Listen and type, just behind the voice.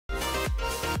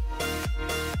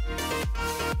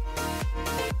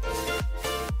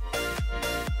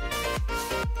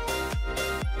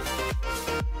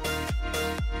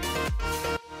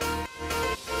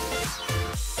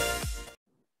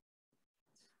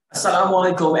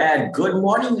Assalamualaikum and good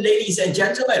morning, ladies and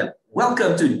gentlemen.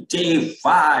 Welcome to day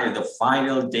 5, the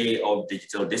final day of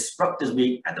Digital Disruptors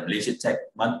Week at the Malaysia Tech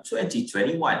Month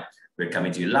 2021. We're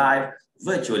coming to you live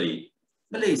virtually.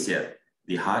 Malaysia,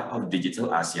 the heart of digital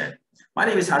ASEAN. My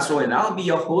name is Carsome and I'll be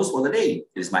your host for the day.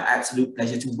 It is my absolute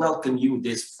pleasure to welcome you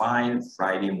this fine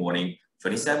Friday morning,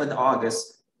 27th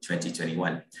August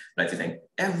 2021. I'd like to thank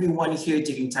everyone here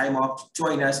taking time off to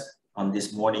join us on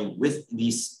this morning with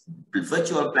this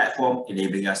virtual platform,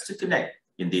 enabling us to connect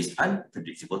in these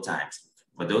unpredictable times.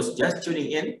 For those just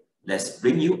tuning in, let's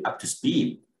bring you up to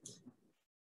speed.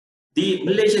 The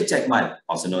Malaysia Tech Month,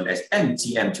 also known as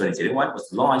MTM 2021,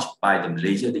 was launched by the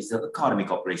Malaysia Digital Economy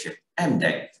Corporation,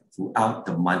 MDEC, throughout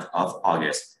the month of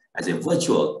August as a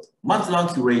virtual month-long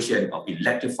curation of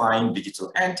electrifying digital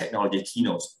and technology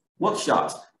keynotes,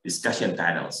 workshops, discussion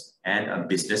panels, and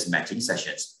business matching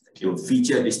sessions. It will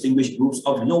feature distinguished groups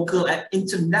of local and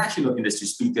international industry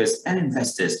speakers and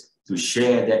investors to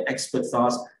share their expert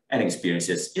thoughts and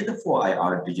experiences in the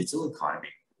 4IR digital economy.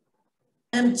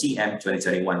 MTM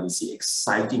 2021 will see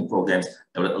exciting programs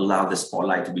that will allow the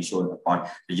spotlight to be shown upon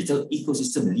digital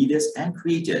ecosystem leaders and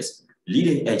creators,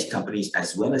 leading-edge companies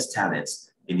as well as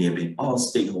talents, enabling all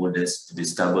stakeholders to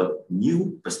discover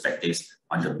new perspectives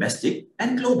on domestic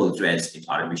and global trends in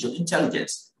artificial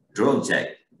intelligence, drone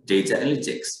tech, data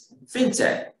analytics,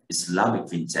 fintech, Islamic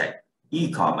fintech,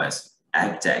 e-commerce,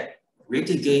 agtech,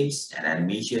 creative games and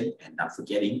animation, and not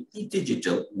forgetting the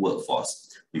digital workforce.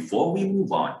 Before we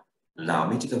move on, allow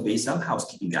me to convey some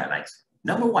housekeeping guidelines.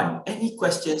 Number 1, any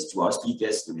questions to our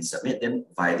speakers, you may submit them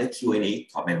via the Q&A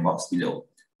comment box below.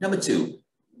 Number 2,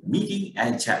 meeting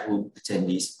and chat room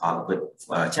attendees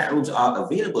chat rooms are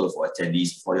available for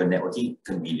attendees for your networking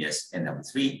convenience. And number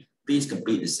 3, please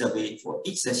complete the survey for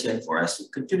each session for us to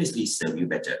continuously serve you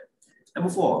better. Number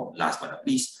 4, last but not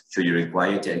least, should you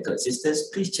require technical assistance,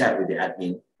 please chat with the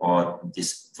admin on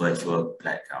this virtual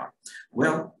platform.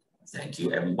 Well, thank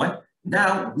you everyone.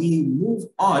 Now we move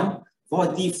on for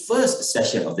the first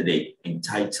session of the day,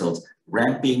 entitled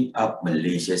Ramping Up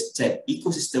Malaysia's Tech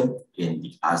Ecosystem in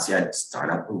the ASEAN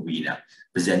Startup Arena.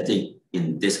 Presenting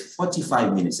in this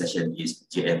 45-minute session is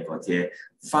JF Gauthier,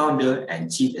 Founder and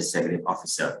Chief Executive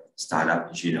Officer, Startup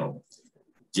Genome.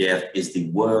 JF is the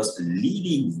world's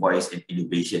leading voice in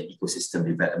innovation ecosystem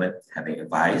development, having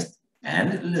advised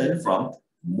and learned from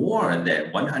more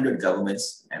than 100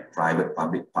 governments and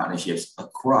private-public partnerships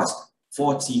across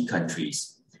 40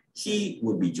 countries. He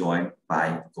will be joined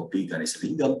by Gopi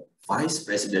Ganesalingam, Vice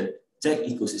President, Tech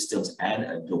Ecosystems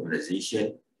and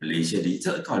Globalisation, Malaysia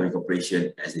Digital Economy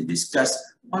Corporation, as they discuss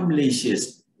on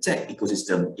Malaysia's tech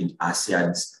ecosystem in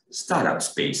ASEAN's startup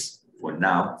space. For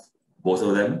now, both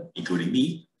of them, including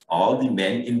me, all the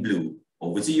men in blue.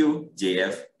 Over to you,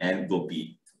 JF and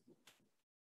Gopi.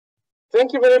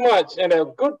 Thank you very much, and a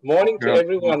good morning to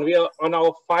everyone. We are on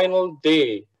our final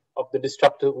day of the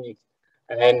Disruptor Week.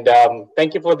 And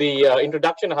thank you for the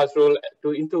introduction, Hasrul,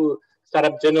 into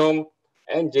Startup Genome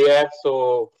and JF.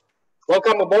 So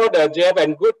welcome aboard, JF,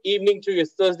 and good evening to you.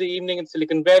 It's Thursday evening in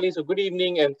Silicon Valley. So good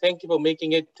evening, and thank you for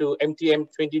making it to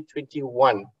MTM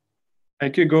 2021.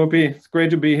 Thank you, Gopi. It's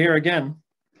great to be here again.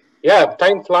 Yeah,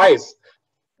 time flies.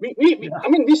 I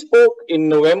mean, we spoke in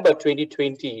November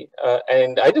 2020,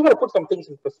 and I just want to put some things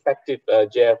in perspective,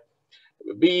 JF.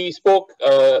 We spoke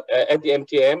at the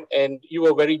MTM, and you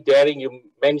were very daring. You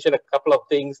mentioned a couple of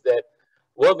things that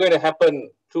were going to happen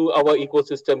to our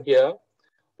ecosystem here.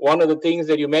 One of the things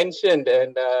that you mentioned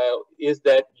is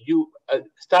that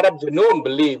Startup Genome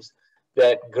believes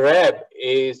that Grab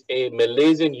is a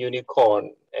Malaysian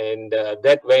unicorn, and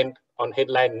that went on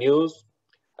headline news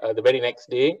the very next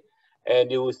day.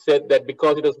 And you said that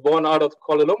because it was born out of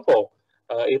Kuala Lumpur,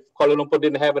 if Kuala Lumpur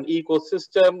didn't have an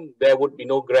ecosystem, there would be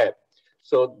no Grab.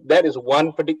 So that is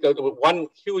one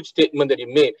huge statement that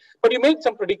you made. But you made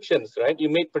some predictions, right? You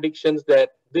made predictions that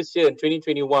this year in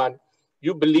 2021,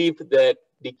 you believed that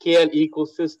the KL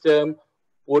ecosystem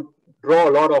would draw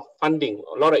a lot of funding,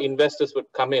 a lot of investors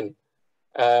would come in.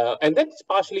 And that's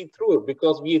partially true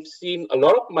because we've seen a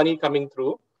lot of money coming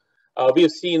through. We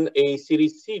have seen a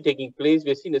Series C taking place.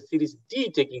 We've seen a Series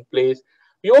D taking place.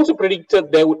 We also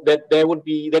predicted that there could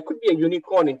be a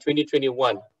unicorn in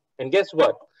 2021. And guess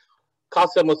what?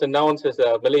 Carsome was announced as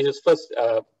Malaysia's first,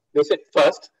 they said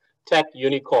first, tech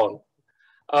unicorn.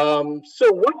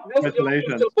 So what does your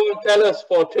crystal ball tell us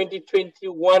for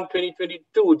 2021,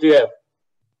 2022, JF?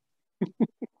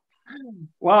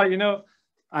 Well, you know,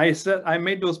 I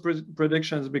made those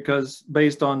predictions because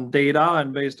based on data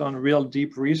and based on real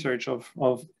deep research of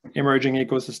emerging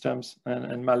ecosystems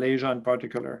and Malaysia in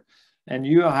particular. And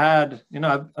you had, you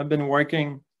know, I've been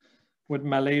working with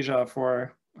Malaysia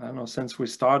for I don't know, since we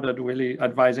started really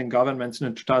advising governments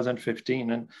in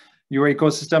 2015, and your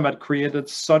ecosystem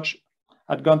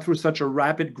had gone through such a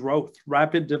rapid growth,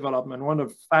 rapid development, one of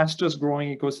the fastest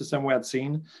growing ecosystem we had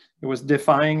seen. It was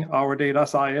defying our data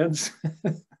science.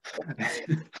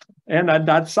 And at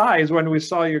that size, when we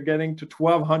saw you're getting to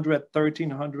 1,200,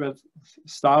 1,300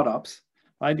 startups,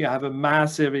 right? You have a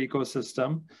massive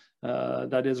ecosystem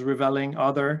that is revealing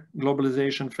other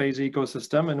globalization phase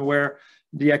ecosystem, and where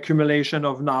the accumulation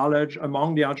of knowledge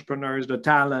among the entrepreneurs, the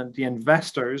talent, the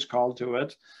investors called to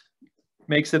it,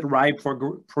 makes it ripe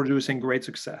for producing great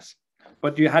success.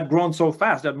 But you had grown so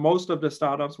fast that most of the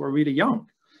startups were really young.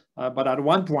 But at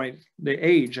one point, they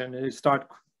age and they start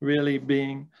really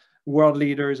being world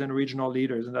leaders and regional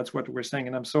leaders. And that's what we're saying.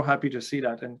 And I'm so happy to see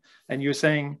that. And you're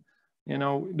saying, you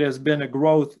know, there's been a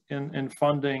growth in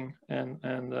funding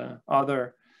and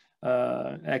other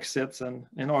exits and,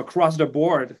 you know, across the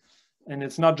board. And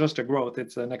it's not just a growth,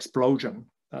 it's an explosion.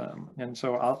 And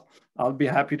so I'll be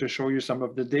happy to show you some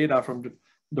of the data from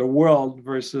the world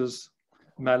versus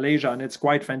Malaysia, and it's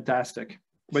quite fantastic.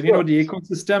 But you know, the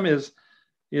ecosystem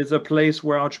is a place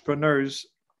where entrepreneurs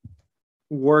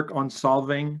work on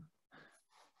solving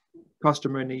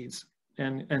customer needs,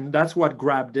 and that's what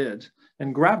Grab did.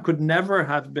 And Grab could never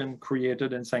have been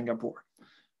created in Singapore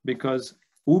because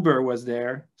Uber was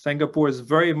there. Singapore is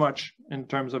very much, in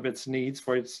terms of its needs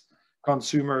for its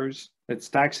consumers, its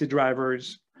taxi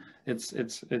drivers, its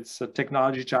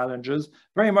technology challenges,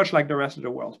 very much like the rest of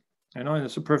the world, you know, and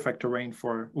it's a perfect terrain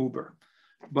for Uber.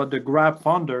 But the Grab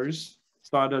founders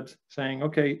started saying,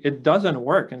 okay, it doesn't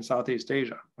work in Southeast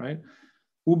Asia, right?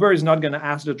 Uber is not going to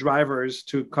ask the drivers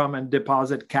to come and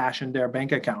deposit cash in their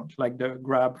bank account like the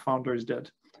Grab founders did.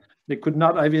 They could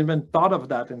not have even thought of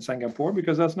that in Singapore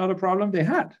because that's not a problem they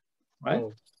had, right?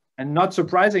 Oh. And not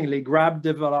surprisingly, Grab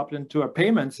developed into a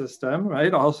payment system,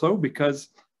 right? Also, because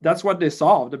that's what they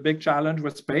solved. The big challenge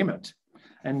was payment.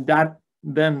 And that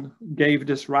then gave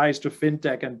this rise to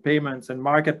fintech and payments and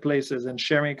marketplaces and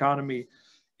sharing economy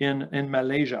in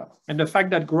Malaysia. And the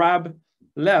fact that Grab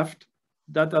left,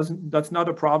 that's not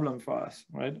a problem for us,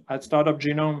 right? At Startup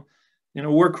Genome, you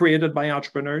know, we're created by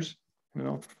entrepreneurs, you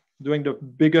know, doing the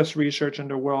biggest research in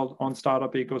the world on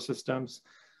startup ecosystems,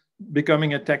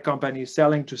 becoming a tech company,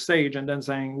 selling to Sage, and then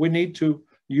saying, we need to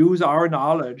use our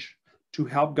knowledge to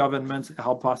help governments,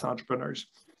 help us entrepreneurs.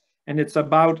 And it's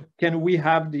about, can we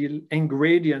have the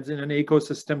ingredients in an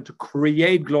ecosystem to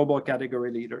create global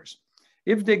category leaders?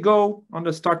 If they go on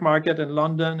the stock market in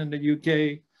London and the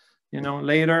UK, you know,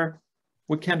 later,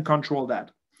 we can't control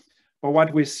that. But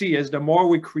what we see is the more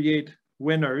we create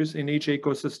winners in each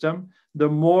ecosystem, the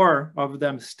more of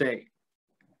them stay.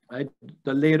 Right?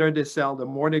 The later they sell, the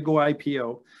more they go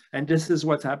IPO. And this is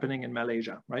what's happening in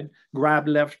Malaysia, right? Grab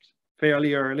left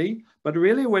fairly early, but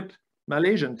really with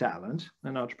Malaysian talent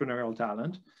and entrepreneurial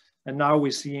talent. And now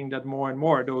we're seeing that more and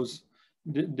more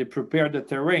they prepare the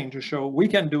terrain to show we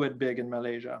can do it big in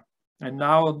Malaysia. And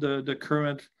now the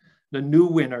new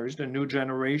winners, the new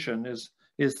generation is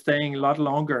staying a lot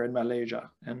longer in Malaysia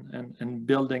and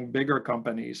building bigger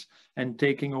companies and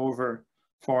taking over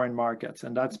foreign markets.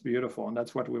 And that's beautiful. And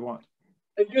that's what we want.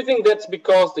 And do you think that's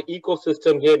because the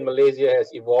ecosystem here in Malaysia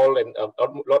has evolved and a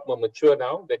lot more mature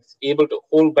now, that's able to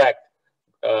hold back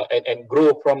and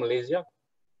grow from Malaysia?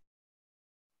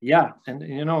 Yeah. And,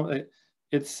 you know,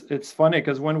 it's funny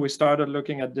because when we started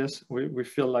looking at this, we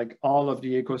feel like all of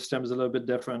the ecosystem is a little bit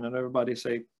different, and everybody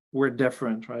say we're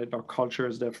different, right? Our culture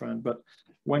is different. But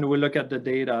when we look at the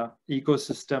data,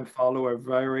 ecosystem follow a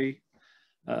very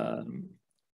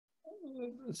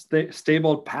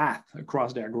stable path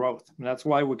across their growth. And that's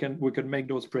why we could make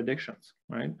those predictions,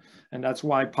 right? And that's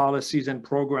why policies and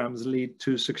programs lead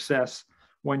to success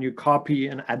when you copy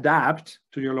and adapt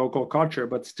to your local culture,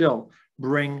 but still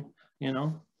bring, you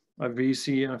know, a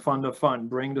VC and a fund of fund,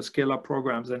 bring the scale-up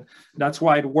programs. And that's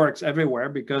why it works everywhere,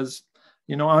 because,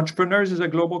 you know, entrepreneurs is a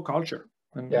global culture.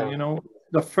 And, you know,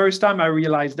 the first time I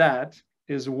realized that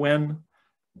is when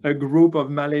a group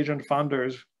of Malaysian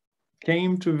founders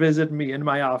came to visit me in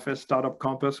my office, Startup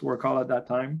Campus, we're called at that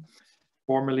time,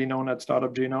 formerly known as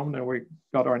Startup Genome, and we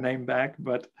got our name back.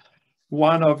 But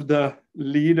one of the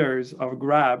leaders of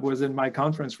Grab was in my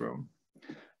conference room.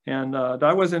 And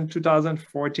that was in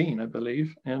 2014, I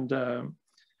believe. And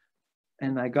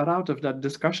I got out of that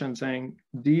discussion saying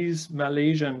these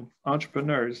Malaysian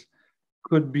entrepreneurs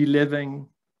could be living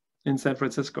in San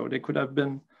Francisco. They could have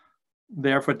been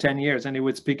there for 10 years and they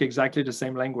would speak exactly the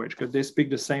same language because they speak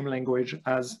the same language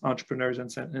as entrepreneurs in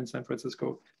San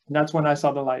Francisco. And that's when I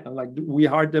saw the light. I'm like, we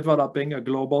are developing a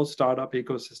global startup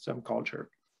ecosystem culture.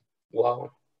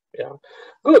 Wow. Yeah,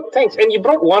 good. Thanks. And you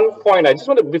brought one point. I just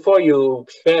want to, before you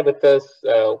share with us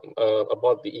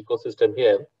about the ecosystem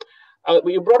here,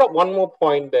 you brought up one more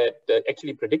point that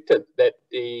actually predicted that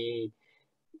the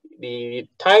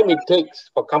time it takes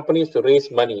for companies to raise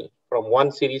money from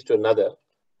one series to another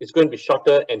is going to be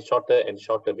shorter and shorter and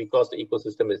shorter because the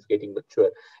ecosystem is getting mature.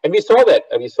 And we saw that.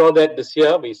 We saw that this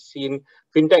year. We've seen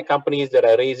fintech companies that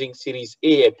are raising Series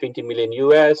A at 20 million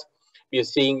US. We are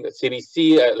seeing Series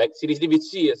C, like Series D, which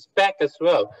see a SPAC as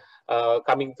well,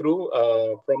 coming through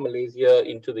from Malaysia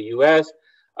into the US.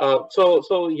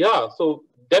 So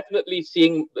definitely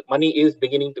seeing the money is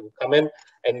beginning to come in,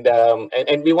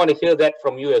 and we want to hear that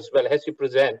from you as well as you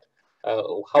present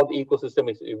how the ecosystem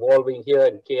is evolving here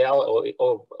in KL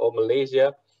or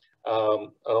Malaysia.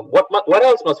 What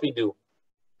else must we do?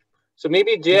 So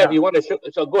maybe JF, you want to show?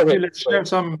 So go ahead. Let's share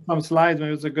some slides.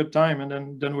 Maybe it's a good time,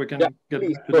 and then we can get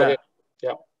please, to that. Ahead.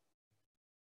 Yeah,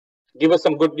 give us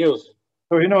some good news.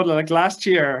 So like last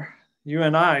year, you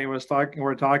and I were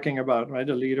talking about, right,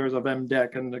 the leaders of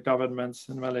MDEC and the governments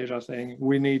in Malaysia saying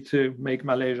we need to make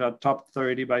Malaysia top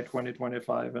 30 by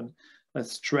 2025, and a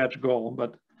stretch goal.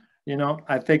 But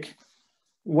I think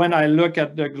when I look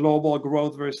at the global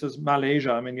growth versus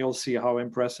Malaysia, I mean, you'll see how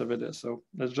impressive it is. So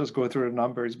let's just go through the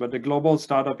numbers. But the global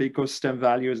startup ecosystem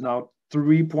value is now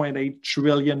 $3.8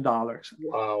 trillion.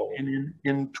 Wow. And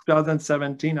in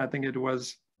 2017, I think it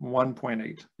was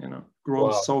 1.8,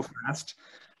 grown so fast.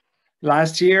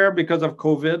 Last year, because of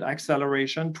COVID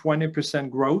acceleration, 20%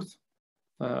 growth,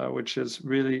 which is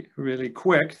really, really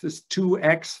quick. It's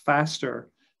 2x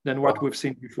faster than what we've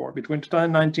seen before. Between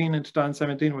 2019 and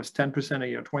 2017 was 10% a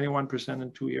year, 21%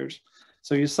 in 2 years.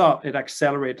 So you saw it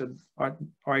accelerated.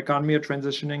 Our economy are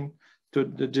transitioning to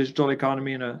the digital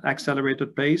economy in an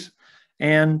accelerated pace.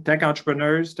 And tech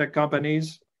entrepreneurs, tech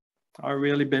companies are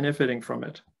really benefiting from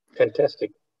it.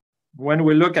 Fantastic. When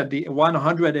we look at the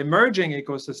 100 emerging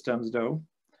ecosystems, though,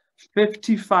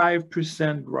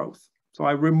 55% growth. So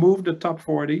I removed the top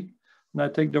 40 and I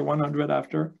take the 100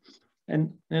 after.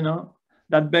 And,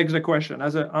 that begs the question,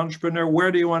 as an entrepreneur,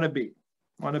 where do you want to be?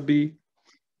 Want to be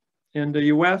in the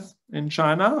US, in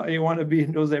China, or you want to be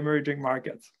in those emerging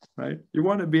markets, right? You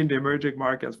want to be in the emerging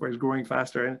markets where it's growing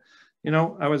faster. And,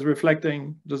 I was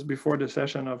reflecting just before the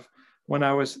session of when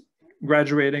I was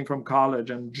graduating from college,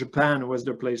 and Japan was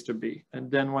the place to be. And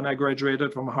then when I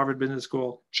graduated from Harvard Business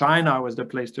School, China was the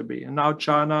place to be. And now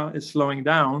China is slowing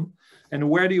down. And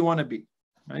where do you want to be?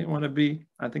 Right? You want to be,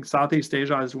 I think Southeast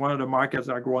Asia is one of the markets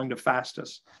that are growing the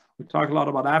fastest. We talk a lot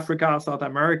about Africa, South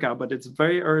America, but it's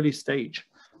very early stage,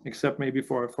 except maybe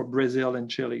for Brazil and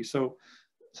Chile. So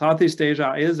Southeast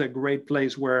Asia is a great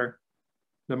place where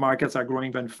the markets are growing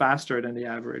even faster than the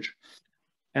average.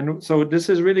 And so this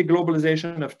is really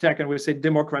globalization of tech, and we say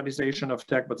democratization of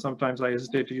tech, but sometimes I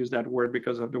hesitate to use that word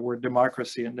because of the word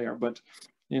democracy in there. But,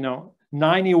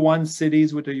 91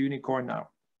 cities with a unicorn now.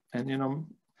 And,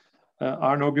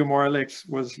 Arnaud Moralix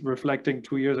was reflecting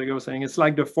 2 years ago saying, it's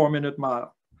like the 4-minute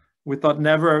mile. We thought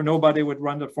nobody would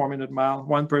run the 4-minute mile.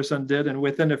 One person did, and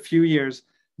within a few years,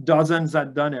 dozens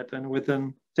had done it. And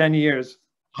within 10 years,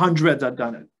 hundreds had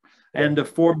done it. And the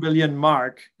 4 billion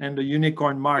mark and the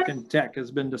unicorn mark in tech has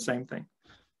been the same thing.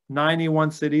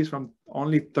 91 cities from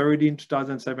only 30 in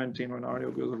 2017 when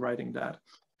Arnaud was writing that.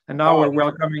 And now we're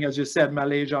welcoming, as you said,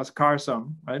 Malaysia's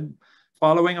Carsome, right?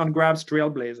 Following on Grab's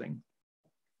trailblazing.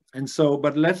 And so,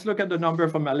 but let's look at the number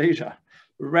for Malaysia.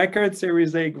 Record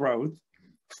Series A growth,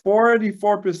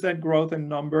 44% growth in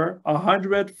number,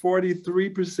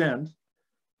 143%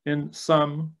 in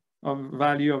sum of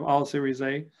value of all Series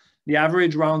A. The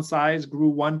average round size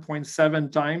grew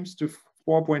 1.7 times to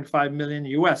 4.5 million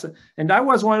US. And that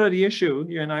was one of the issues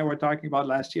you and I were talking about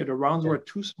last year. The rounds were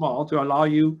too small to allow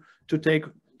you to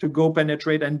go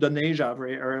penetrate Indonesia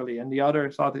very early and the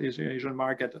other Southeast Asian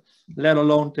market, let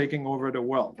alone taking over the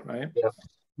world, right? Yeah.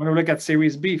 When we look at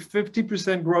Series B,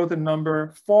 50% growth in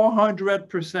number,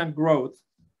 400% growth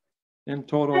in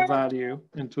total value,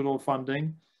 in total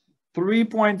funding,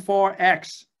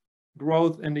 3.4x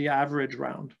growth in the average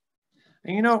round.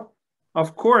 And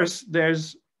of course,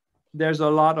 there's a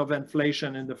lot of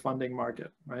inflation in the funding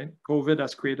market, right? COVID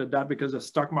has created that because the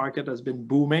stock market has been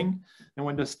booming. And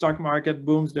when the stock market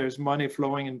booms, there's money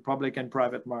flowing in public and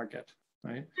private market,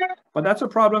 right? But that's a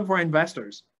problem for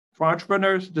investors. For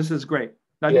entrepreneurs, this is great.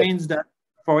 That means that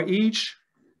for each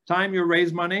time you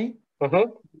raise money,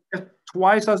 you get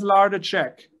twice as large a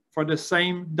check for the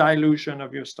same dilution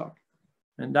of your stock.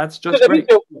 And that's just great.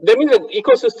 That means the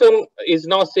ecosystem is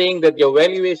now saying that your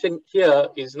valuation here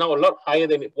is now a lot higher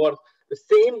than it was. The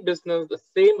same business, the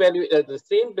same value, the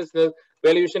same business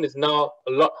valuation is now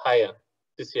a lot higher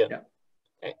this year. Yeah.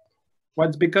 Okay. Well,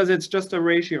 it's because it's just a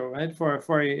ratio, right? For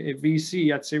a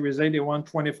VC at Series A, they want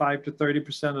 25 to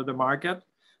 30% of the market,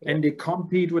 and they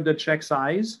compete with the check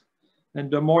size.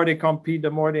 And the more they compete,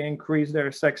 the more they increase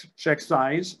their check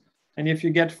size. And if you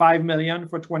get 5 million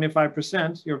for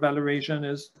 25%, your valuation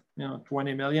is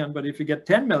 20 million. But if you get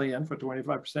 10 million for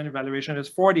 25%, your valuation is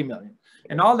 40 million.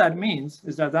 And all that means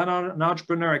is that an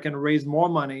entrepreneur can raise more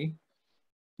money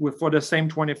for the same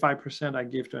 25% I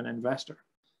give to an investor.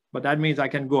 But that means I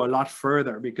can go a lot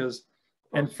further because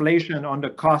inflation on the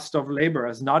cost of labor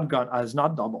has not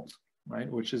doubled, right?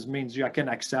 Which means I can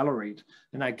accelerate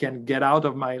and I can get out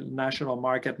of my national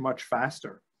market much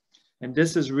faster. And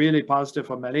this is really positive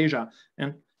for Malaysia.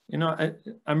 And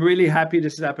I'm really happy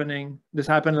this is happening. This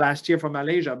happened last year for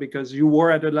Malaysia because you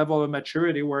were at a level of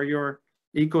maturity where your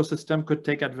ecosystem could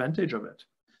take advantage of it.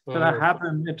 So that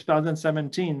happened in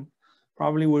 2017.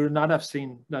 Probably we would not have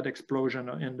seen that explosion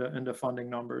in the funding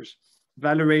numbers.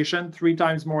 Valuation, 3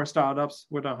 times more startups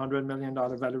with $100 million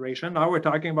valuation. Now we're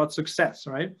talking about success,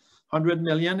 right? 100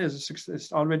 million is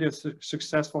already a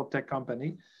successful tech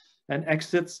company, and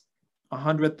exits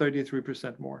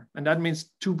 133% more. And that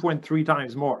means 2.3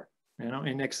 times more,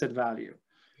 in exit value.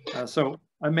 So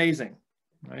amazing,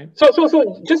 right? So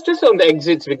just on the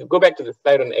exits, we could go back to the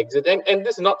slide on exit. And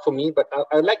this is not for me, but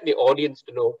I'd like the audience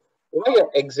to know, why are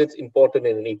exits important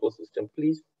in an ecosystem,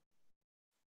 please?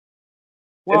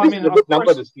 Well, this is a good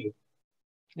number to see.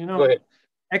 Go ahead.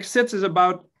 Exits is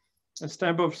about a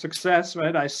step of success,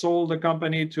 right? I sold the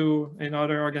company to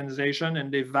another organization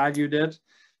and they valued it,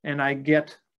 and I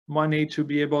get money to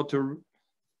be able to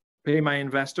pay my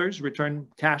investors, return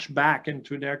cash back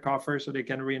into their coffers so they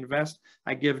can reinvest.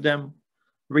 I give them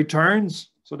returns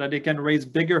so that they can raise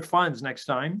bigger funds next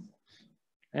time.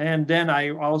 And then I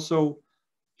also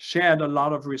shed a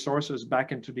lot of resources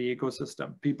back into the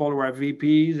ecosystem. People who are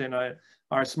VPs and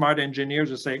are smart engineers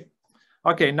will say,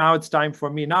 okay, now it's time for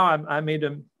me. Now I made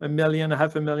 $1 million,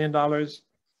 $500,000,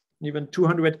 even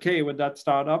 200K with that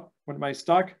startup, with my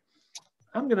stock.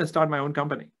 I'm going to start my own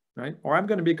company, right? Or I'm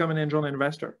going to become an angel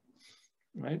investor,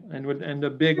 right? And the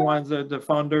big ones, the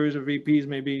founders or VPs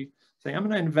maybe say, I'm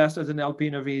going to invest as an LP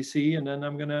in a VC, and then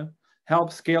I'm going to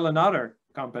help scale another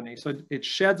company. So it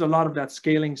sheds a lot of that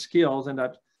scaling skills and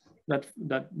that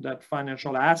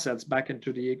financial assets back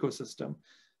into the ecosystem.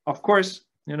 Of course,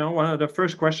 one of the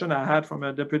first questions I had from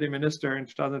a deputy minister in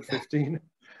 2015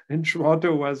 in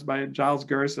Toronto was by Giles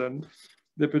Gerson,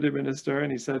 deputy minister,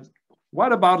 and he said,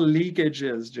 what about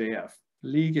leakages, JF?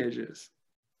 Leakages.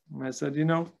 And I said,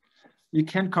 you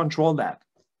can't control that.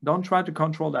 Don't try to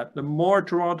control that. The more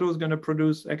Toronto is going to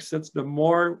produce exits, the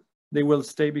more they will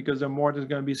stay, because the more there's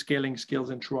going to be scaling skills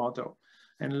in Toronto.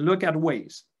 And look at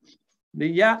Waze.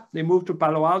 They moved to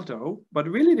Palo Alto, but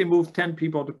really they moved 10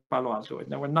 people to Palo Alto.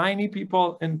 There were 90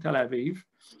 people in Tel Aviv,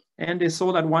 and they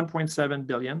sold at 1.7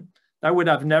 billion. That would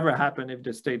have never happened if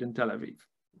they stayed in Tel Aviv.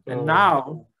 And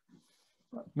now,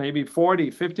 maybe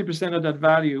 50% of that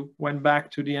value went back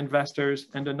to the investors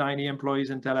and the 90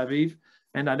 employees in Tel Aviv,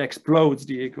 and that explodes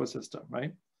the ecosystem,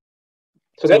 right?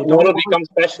 So that model becomes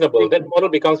fashionable. That model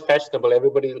becomes fashionable.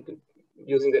 Everybody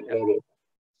using that model.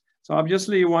 So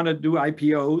obviously you want to do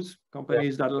IPOs,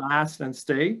 companies that last and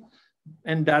stay.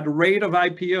 And that rate of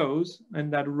IPOs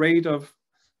and that rate of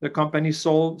the company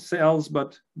sells,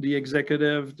 but the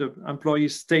executive, the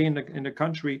employees stay in the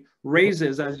country,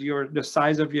 raises as the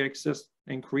size of your exit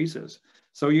increases.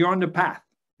 So you're on the path,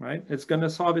 right? It's going to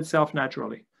solve itself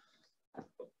naturally.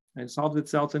 It solves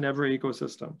itself in every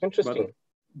ecosystem. Interesting. But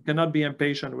you cannot be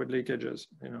impatient with leakages,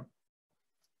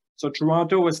 So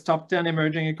Toronto was top 10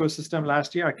 emerging ecosystem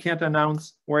last year. I can't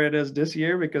announce where it is this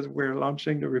year because we're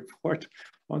launching the report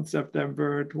on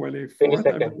September 24th.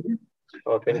 22nd.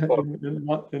 Or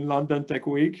 24th. In London Tech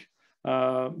Week.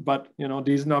 But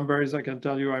these numbers, I can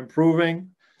tell you, are improving.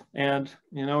 And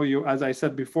as I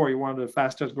said before, you're one of the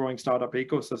fastest growing startup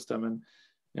ecosystem. And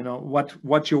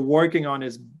what you're working on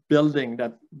is building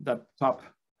that top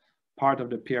part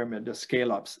of the pyramid, the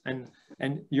scale-ups, and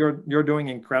you're doing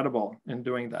incredible in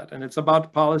doing that. And it's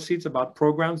about policy, it's about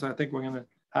programs. I think we're going to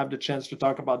have the chance to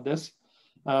talk about this,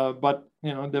 but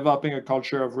developing a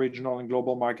culture of regional and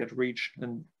global market reach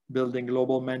and building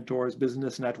global mentors,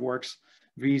 business networks,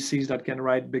 VCs that can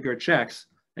write bigger checks.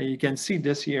 And you can see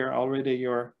this year already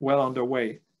you're well on the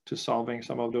way to solving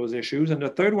some of those issues. And the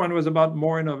third one was about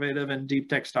more innovative and deep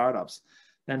tech startups.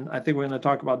 And I think we're going to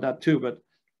talk about that too, but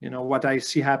what I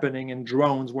see happening in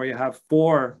drones, where you have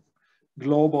 4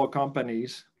 global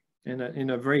companies in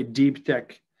a very deep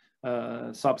tech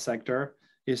subsector,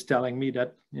 is telling me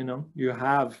that you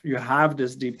have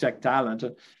this deep tech talent.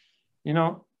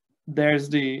 There's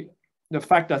the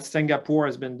fact that Singapore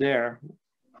has been there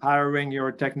hiring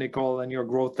your technical and your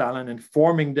growth talent and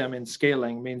forming them in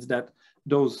scaling means that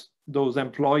those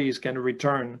employees can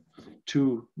return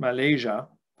to Malaysia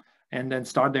and then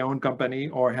start their own company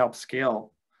or help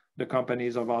scale the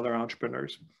companies of other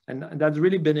entrepreneurs. And that's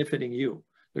really benefiting you,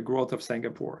 the growth of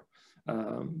Singapore.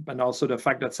 And also the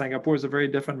fact that Singapore is a very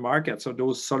different market. So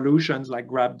those solutions like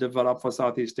Grab developed for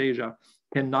Southeast Asia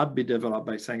cannot be developed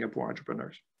by Singapore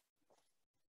entrepreneurs.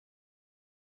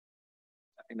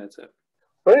 I think that's it.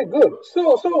 Very good.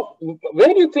 So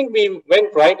where do you think we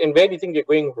went right and where do you think you're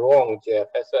going wrong, Jeff,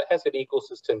 as an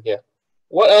ecosystem here?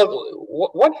 What else,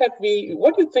 what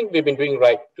do you think we've been doing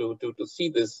right to see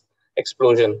this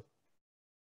explosion?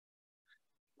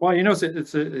 Well, you know,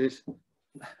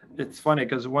 it's funny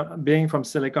because being from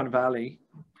Silicon Valley,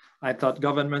 I thought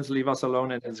governments leave us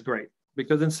alone and it's great.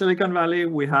 Because in Silicon Valley,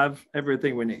 we have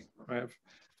everything we need. Right?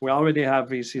 We already have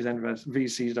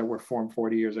VCs that were formed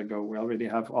 40 years ago. We already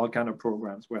have all kinds of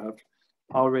programs. We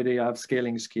already have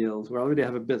scaling skills. We already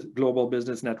have a global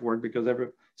business network because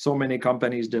so many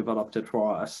companies developed it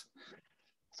for us.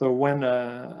 So when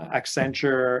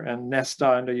Accenture and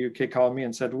Nesta in the UK called me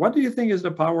and said, what do you think is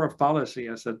the power of policy?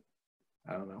 I said,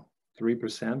 I don't know,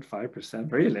 3%, 5%,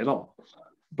 very little.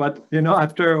 But, you know,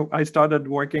 after I started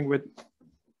working with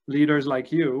leaders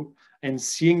like you and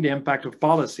seeing the impact of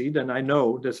policy, then I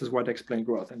know this is what explains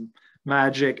growth. And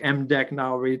Magic, MDEC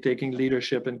now really taking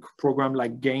leadership in program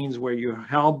like Gains, where you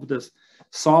help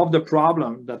solve the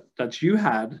problem that you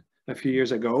had a few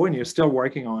years ago, and you're still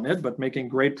working on it, but making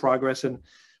great progress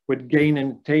with Gain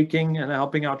and taking and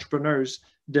helping entrepreneurs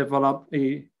develop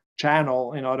a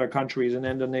channel in other countries, in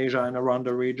Indonesia and around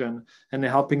the region, and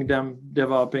helping them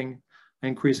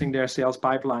increasing their sales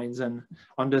pipelines and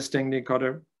understanding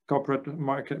corporate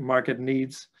market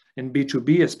needs in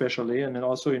B2B especially, and then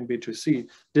also in B2C.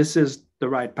 This is the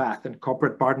right path, and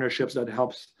corporate partnerships that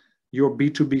helps your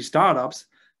B2B startups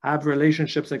have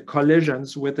relationships and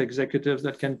collisions with executives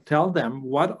that can tell them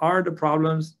what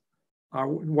problems are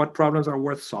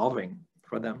worth solving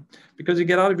for them. Because you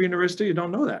get out of university, you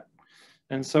don't know that.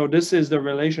 And so this is the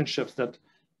relationships that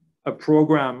a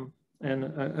program and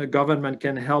a government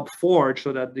can help forge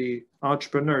so that the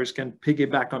entrepreneurs can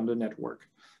piggyback on the network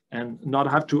and not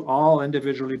have to all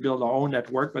individually build our own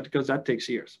network, but because that takes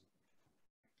years.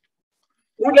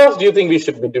 What else do you think we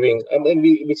should be doing? I mean,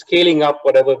 we're scaling up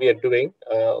whatever we are doing.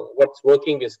 What's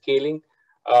working, we're scaling.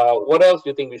 What else do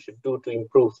you think we should do to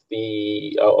improve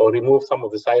or remove some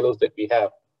of the silos that we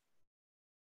have?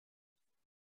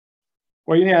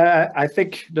 Well, yeah, I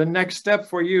think the next step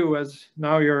for you is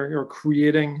now you're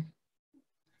creating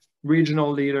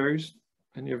regional leaders,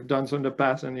 and you've done so in the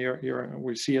past, and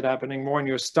we see it happening more, and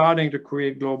you're starting to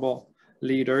create global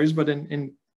leaders, but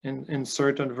in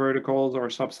certain verticals or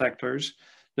subsectors.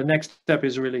 The next step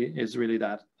is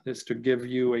to give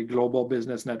you a global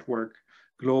business network,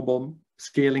 global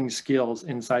scaling skills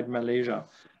inside Malaysia,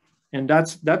 and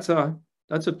that's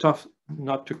a tough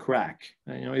nut to crack.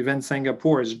 You know, even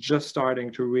Singapore is just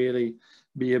starting to really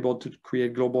be able to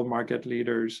create global market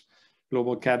leaders,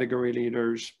 global category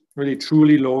leaders, really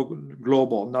truly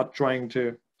global, not trying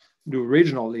to do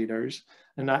regional leaders.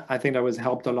 And I think that was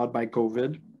helped a lot by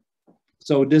COVID.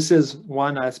 So this is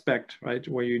one aspect, right,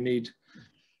 where you need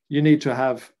to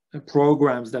have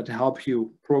programs that help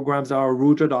you, programs that are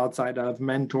rooted outside, that have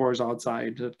mentors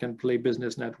outside, that can play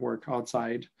business network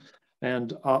outside,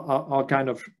 and all kind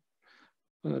of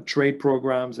trade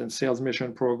programs and sales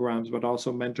mission programs, but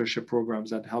also mentorship programs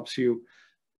that helps you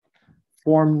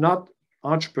form not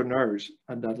entrepreneurs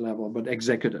at that level, but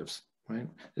executives, right?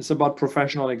 It's about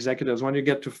professional executives. When you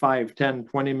get to 5, 10,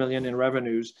 20 million in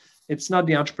revenues, it's not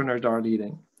the entrepreneurs that are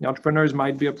leading. The entrepreneurs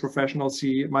might be a professional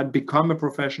CEO, might become a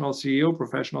professional CEO,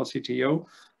 professional CTO,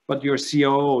 but your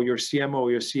COO, your CMO,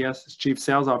 your CS, chief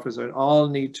sales officer, all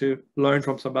need to learn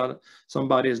from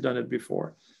somebody who's done it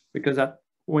before. Because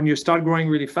when you start growing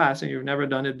really fast and you've never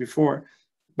done it before,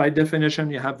 by definition,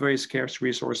 you have very scarce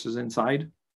resources inside.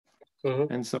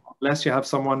 Mm-hmm. And so unless you have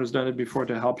someone who's done it before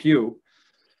to help you,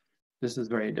 this is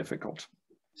very difficult.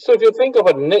 So if you think of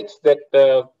a niche that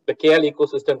the KL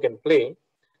ecosystem can play,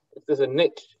 if there's a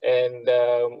niche, and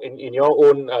in your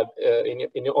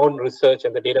own research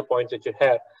and the data points that you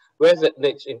have, where's that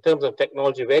niche in terms of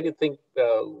technology? Where do you think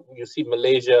you see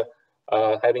Malaysia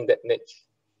having that niche?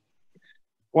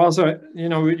 Well, so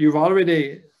you've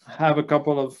already have a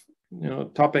couple of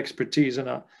top expertise, and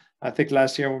I think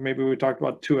last year maybe we talked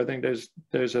about 2. I think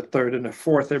there's a third and a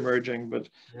fourth emerging, but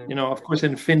of course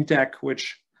in fintech,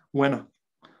 which when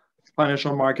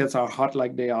financial markets are hot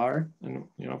like they are, and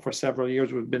for several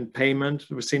years we've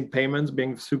seen payments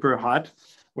being super hot.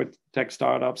 with tech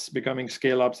startups becoming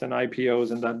scale-ups and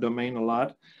IPOs in that domain a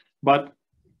lot. But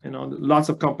lots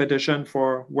of competition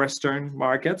for Western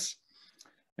markets.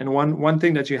 And one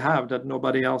thing that you have that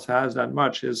nobody else has that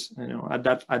much is, at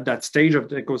that stage of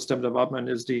the ecosystem development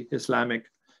is the Islamic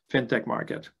fintech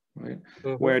market, right?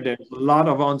 Where there's a lot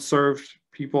of unserved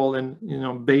people in,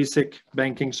 basic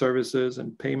banking services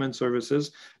and payment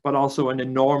services, but also an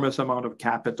enormous amount of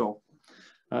capital.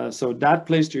 So that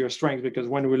plays to your strength, because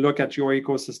when we look at your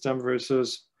ecosystem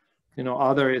versus,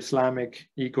 other Islamic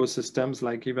ecosystems,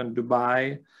 like even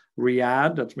Dubai,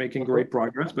 Riyadh, that's making great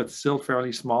progress, but still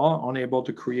fairly small, unable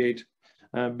to create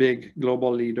big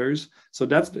global leaders. So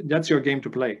that's your game to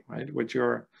play, right? With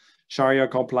your Sharia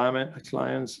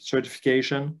compliance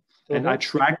certification and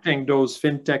attracting those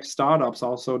fintech startups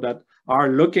also that are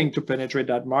looking to penetrate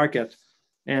that market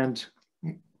and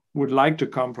would like to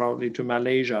come probably to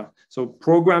Malaysia. So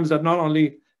programs that not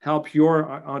only help your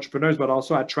entrepreneurs, but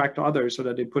also attract others so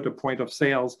that they put a point of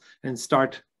sales and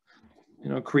start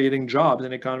creating jobs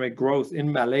and economic growth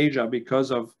in Malaysia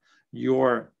because of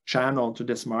your channel to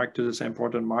this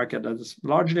important market that is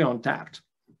largely untapped.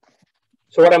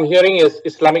 So what I'm hearing is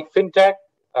Islamic fintech,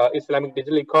 Islamic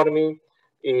digital economy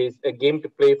is a game to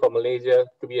play for Malaysia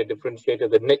to be a differentiator,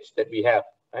 the niche that we have,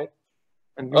 right?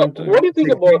 And what do you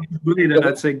think about? And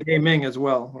I'd say gaming as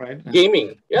well, right?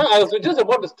 Gaming, yeah. I was just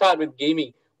about to start with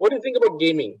gaming. What do you think about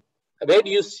gaming? Where do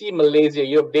you see Malaysia?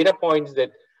 You have data points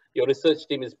that your research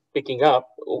team is picking up.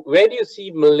 Where do you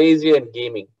see Malaysia and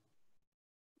gaming?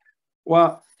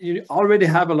 Well, you already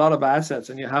have a lot of assets,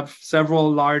 and you have several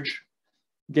large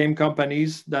game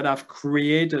companies that have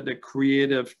created a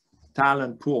creative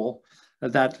talent pool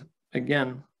that,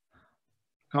 again,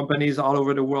 companies all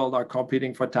over the world are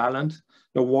competing for talent.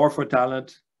 The war for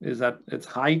talent is at its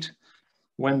height.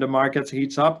 When the markets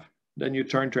heats up, then you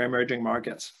turn to emerging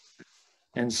markets.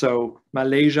 And so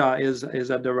Malaysia is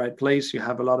at the right place. You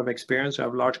have a lot of experience, you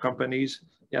have large companies,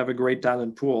 you have a great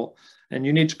talent pool, and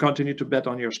you need to continue to bet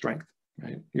on your strength,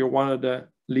 right? You're one of the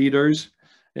leaders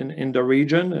in the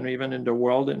region and even in the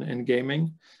world in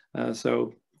gaming.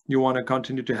 So you want to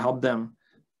continue to help them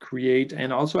create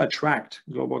and also attract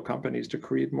global companies to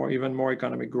create even more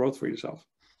economic growth for yourself.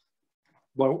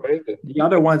 Well, the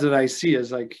other ones that I see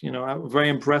is like, I'm very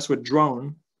impressed with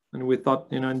drone. And we thought,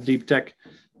 in deep tech,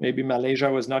 maybe Malaysia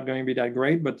was not going to be that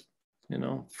great, but,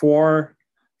 four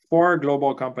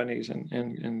global companies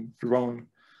in drone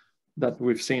that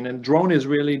we've seen. And drone is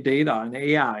really data and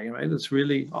AI, right? It's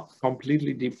really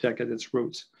completely deep tech at its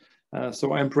roots.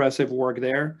 So impressive work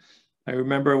there. I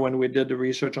remember when we did the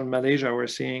research on Malaysia, we're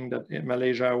seeing that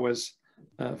Malaysia was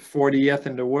 40th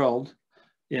in the world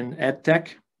in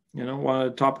EdTech, one of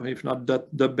the top, if not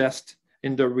the best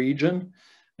in the region.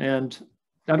 And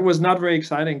that was not very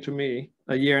exciting to me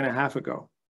a year and a half ago.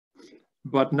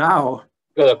 But now,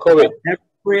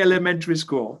 every elementary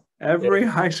school, every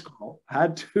high school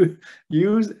had to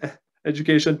use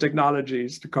education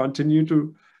technologies to continue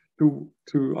to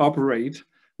operate.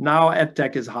 Now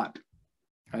EdTech is hot,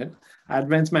 right?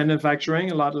 Advanced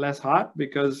manufacturing, a lot less hot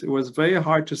because it was very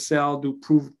hard to do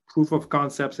proof of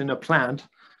concepts in a plant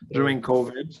during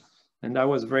COVID. And that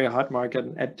was a very hot market,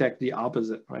 and EdTech the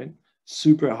opposite, right?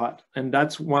 Super hot. And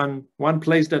that's one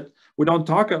place that we don't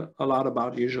talk a lot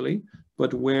about usually,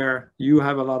 but where you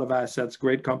have a lot of assets,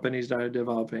 great companies that are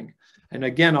developing. And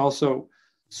again, also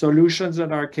solutions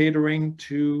that are catering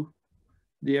to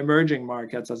the emerging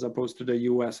markets as opposed to the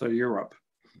US or Europe.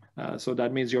 So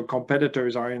that means your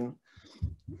competitors are in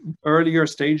earlier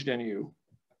stage than you,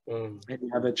 and you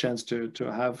have a chance to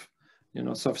have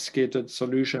sophisticated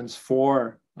solutions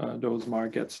for those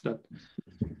markets that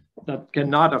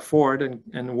cannot afford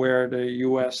and where the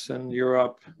US and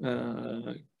Europe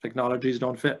technologies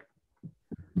don't fit.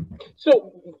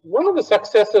 So one of the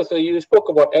successes, you spoke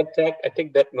about EdTech, I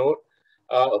take that note.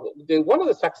 One of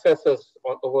the successes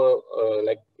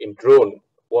like in drone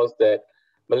was that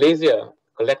Malaysia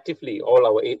collectively,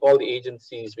 all the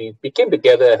agencies, we came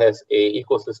together as a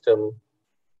ecosystem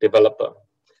developer.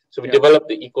 So we developed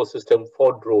the ecosystem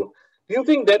for drone. Do you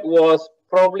think that was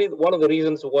probably one of the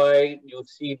reasons why you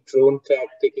see drone tech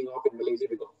taking off in Malaysia?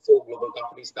 We've got 4 global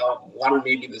companies now, one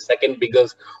maybe the second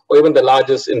biggest or even the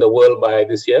largest in the world by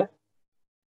this year?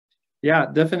 Yeah,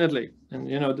 definitely.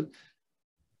 And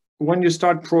when you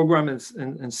start programs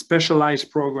and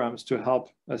specialized programs to help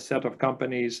a set of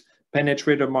companies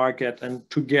penetrate a market and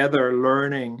together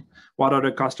learning what are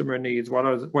the customer needs,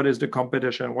 what is the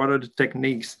competition, what are the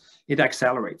techniques, it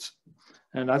accelerates.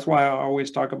 And that's why I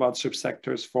always talk about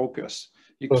subsectors focus.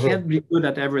 You can't be good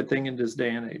at everything in this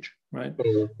day and age. right?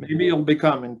 Mm-hmm. Maybe it'll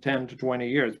become in 10 to 20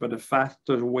 years, but the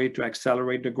fastest way to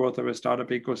accelerate the growth of a startup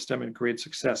ecosystem and create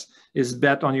success is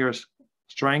bet on your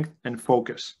strength and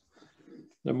focus.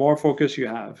 The more focus you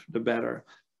have, the better.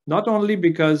 Not only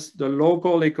because the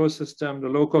local ecosystem, the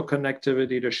local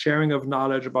connectivity, the sharing of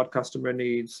knowledge about customer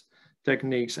needs,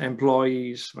 techniques,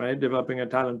 employees, right? Developing a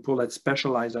talent pool that's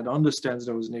specialized, that understands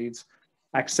those needs,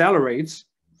 accelerates,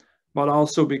 but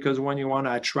also because when you want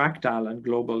to attract talent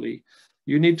globally,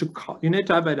 you need to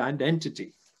have an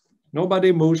identity.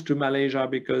 Nobody moves to Malaysia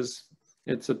because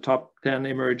it's a top 10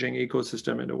 emerging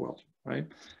ecosystem in the world, right?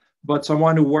 But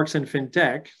someone who works in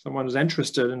fintech, someone who's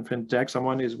interested in fintech,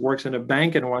 someone who works in a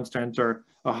bank and wants to enter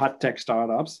a hot tech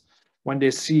startups, when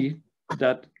they see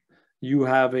that you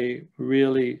have a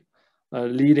really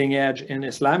leading edge in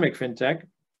Islamic fintech,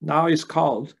 now he's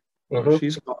called, or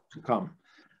she's called to come.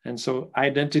 And so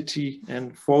identity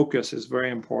and focus is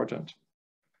very important.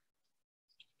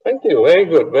 Thank you. Very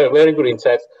good. Very, very good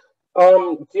insights.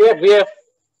 Yeah, we have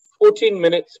 14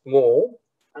 minutes more.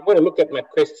 I'm going to look at my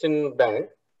question bank.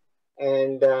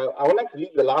 And I would like to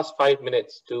leave the last 5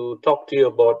 minutes to talk to you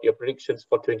about your predictions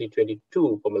for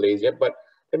 2022 for Malaysia. But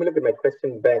let me look at my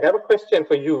question bank. I have a question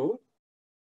for you.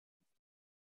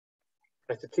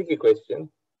 That's a tricky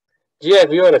question.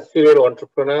 JF, you are a serial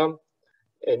entrepreneur,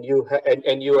 and you're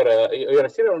a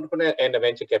serial entrepreneur and a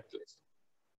venture capitalist.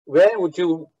 Where would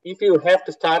you, if you have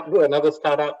to do another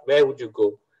startup, where would you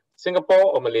go?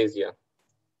 Singapore or Malaysia?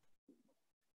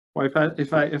 Well,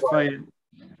 if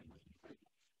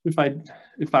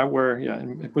I were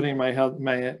putting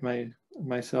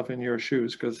myself in your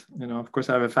shoes, because of course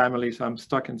I have a family, so I'm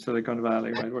stuck in Silicon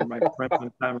Valley, right, with my friends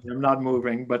and family. I'm not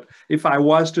moving. But if I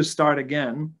was to start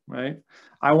again, right,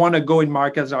 I want to go in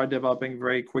markets that are developing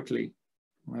very quickly,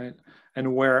 right,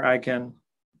 and where I can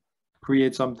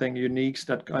create something unique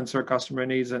that answer customer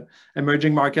needs. And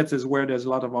emerging markets is where there's a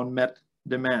lot of unmet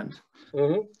demand.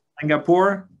 Mm-hmm.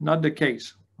 Singapore, not the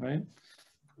case, right?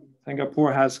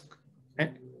 Singapore has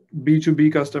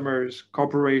B2B customers,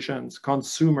 corporations,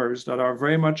 consumers that are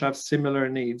very much have similar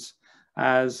needs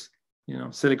as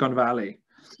Silicon Valley,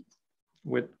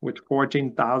 with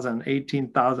 14,000,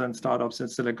 18,000 startups in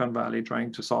Silicon Valley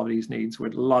trying to solve these needs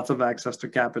with lots of access to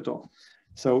capital.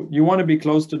 So you want to be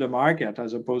close to the market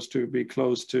as opposed to be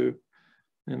close to,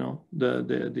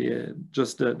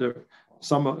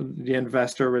 some of the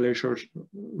investor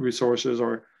resources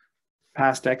or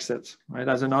past exits, right?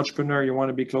 As an entrepreneur, you want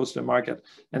to be close to the market,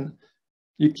 and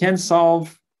you can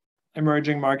solve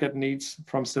emerging market needs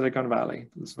from Silicon Valley.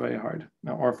 It's very hard,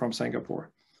 or from Singapore.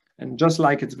 And just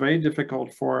like it's very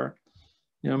difficult for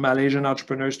Malaysian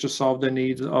entrepreneurs to solve the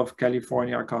needs of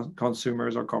California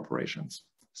consumers or corporations.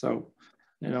 So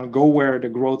go where the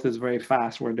growth is very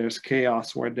fast, where there's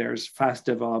chaos, where there's fast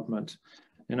development.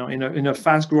 In a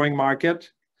fast-growing market,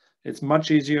 it's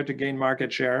much easier to gain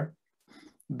market share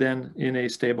than in a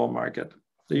stable market.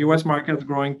 The US market is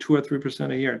growing 2 or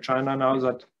 3% a year. China now is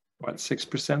at what,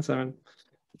 6%,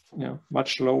 7%,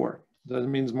 much lower. That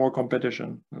means more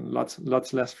competition and lots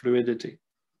less fluidity.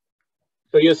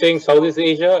 So you're saying Southeast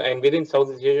Asia, and within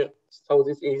Southeast Asia,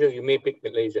 you may pick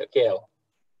Malaysia, KL.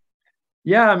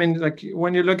 Yeah, I mean, like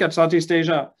when you look at Southeast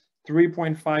Asia,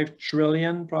 3.5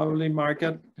 trillion probably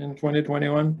market in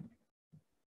 2021.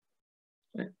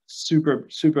 Super,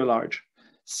 super large.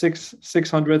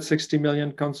 660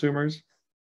 million consumers,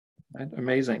 right?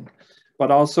 Amazing. But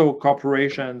also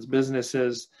corporations,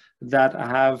 businesses that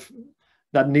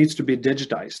needs to be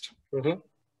digitized. Mm-hmm.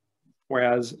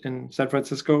 Whereas in San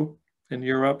Francisco, in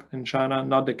Europe, in China,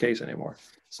 not the case anymore.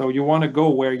 So you want to go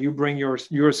where you bring your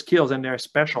skills, and they're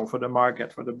special for the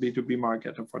market, for the B2B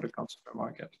market, and for the consumer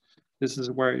market. This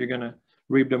is where you're going to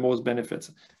reap the most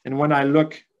benefits. And when I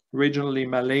look regionally,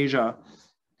 Malaysia,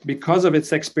 because of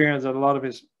its experience that a lot of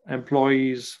his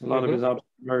employees, a lot of his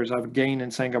entrepreneurs have gained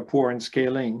in Singapore and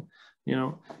scaling,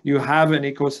 you have an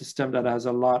ecosystem that has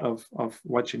a lot of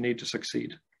what you need to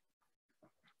succeed.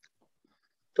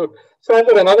 Good. So I've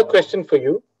got another question for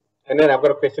you, and then I've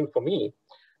got a question for me.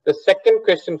 The second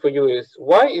question for you is,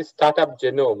 why is startup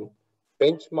Genome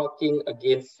benchmarking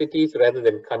against cities rather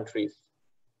than countries?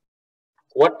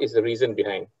 What is the reason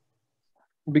behind?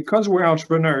 Because we're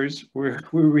entrepreneurs, we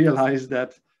realize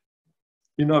that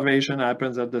innovation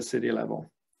happens at the city level.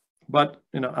 But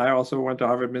I also went to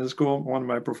Harvard Business School. One of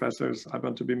my professors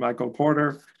happened to be Michael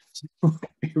Porter.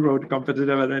 He wrote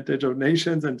Competitive Advantage of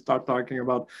Nations and started talking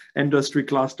about industry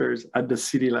clusters at the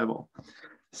city level.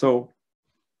 So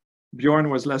Bjorn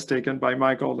was less taken by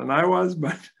Michael than I was,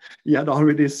 but he had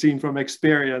already seen from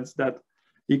experience that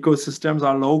ecosystems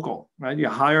are local, right? You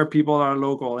hire people that are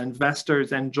local.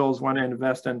 Investors, angels want to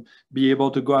invest and be able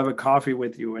to go have a coffee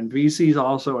with you. And VCs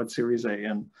also at Series A.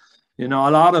 And, you know, a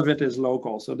lot of it is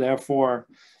local. So therefore,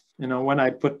 you know, when I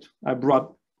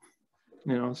brought,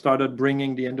 you know, started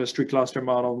bringing the industry cluster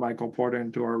model of Michael Porter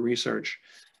into our research,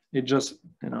 it just,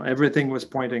 you know, everything was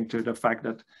pointing to the fact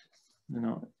that, you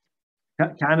know,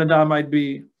 Canada might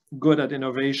be good at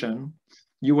innovation,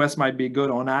 US might be good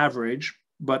on average,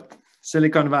 but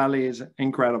Silicon Valley is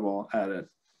incredible at it.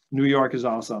 New York is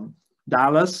awesome.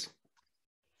 Dallas,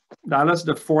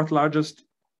 the fourth largest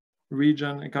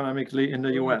region economically in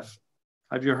the US.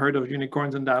 Have you heard of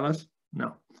unicorns in Dallas?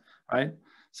 No, right?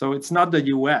 So it's not the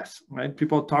US, right?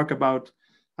 People talk about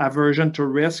aversion to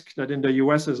risk, that in the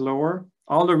US is lower.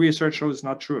 All the research shows it's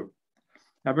not true.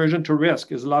 Aversion to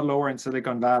risk is a lot lower in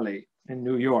Silicon Valley, in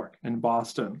New York, in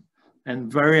Boston,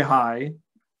 and very high,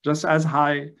 just as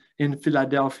high in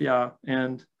Philadelphia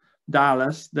and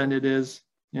Dallas than it is,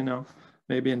 you know,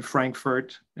 maybe in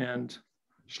Frankfurt and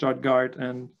Stuttgart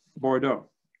and Bordeaux.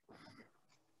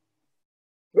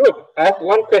 Good. I have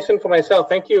one question for myself.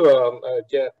 Thank you,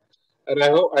 Jeff. And I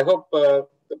hope the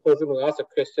person who asked the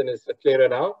question is clearer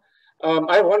now.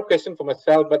 I have one question for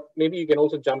myself, but maybe you can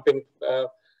also jump in.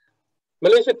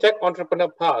 Malaysia Tech Entrepreneur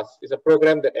Pass is a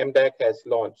program that MDEC has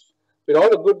launched. With all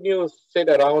the good news said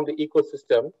around the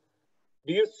ecosystem,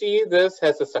 do you see this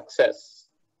as a success?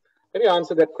 Let me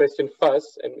answer that question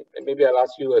first, and maybe I'll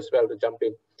ask you as well to jump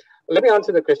in. Let me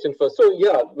answer the question first. So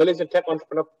yeah, Malaysia Tech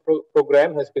Entrepreneur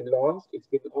Program has been launched. It's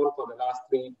been on for the last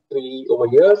three over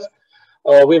years.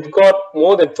 We've got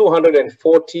more than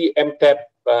 240 MTEP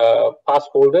pass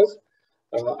holders,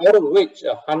 out of which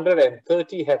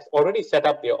 130 have already set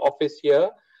up their office here.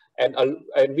 And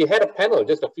we had a panel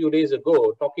just a few days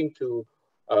ago talking to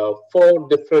 4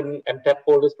 different MTEP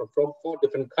holders from 4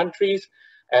 different countries.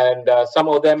 And some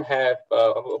of them have,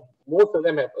 most of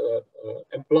them have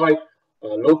employed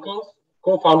locals,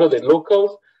 co-founders and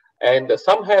locals. And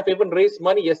some have even raised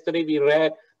money. Yesterday we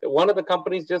read that one of the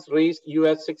companies just raised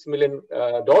US $6 million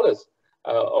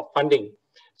of funding.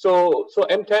 So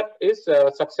MTEP is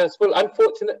successful.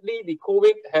 Unfortunately, the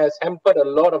COVID has hampered a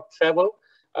lot of travel.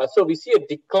 So we see a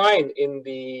decline in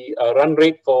the run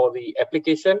rate for the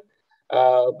application.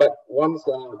 But once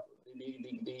the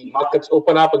markets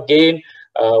open up again,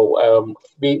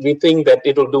 we think that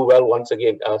it will do well once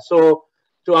again. So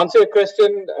to answer your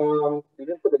question, you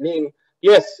didn't put the name.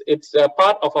 Yes, it's a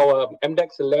part of our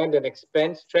MDEC's land and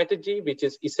expand strategy, which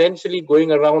is essentially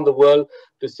going around the world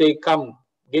to say, come,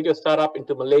 get your startup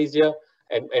into Malaysia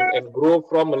and grow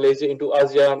from Malaysia into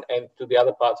ASEAN and to the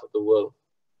other parts of the world.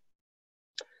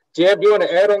 JF, do you want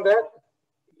to add on that,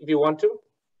 if you want to?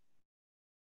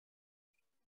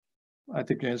 I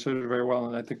think you answered it very well,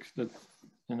 and I think that,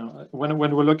 you know, when we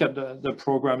look at the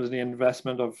programs, the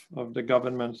investment of the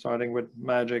government, starting with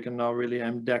MAGIC and now really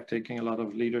MDEC taking a lot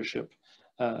of leadership,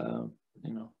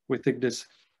 you know, we think this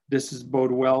is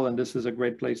bode well, and this is a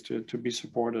great place to be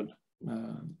supported.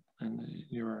 And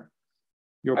your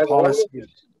policy.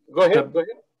 Go ahead.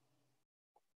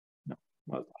 No,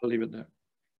 well, I'll leave it there.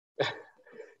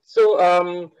 So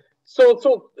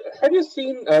have you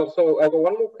seen? So I have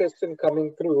one more question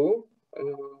coming through.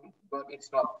 But it's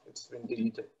been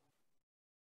deleted.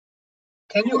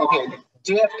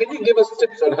 JF, can you give us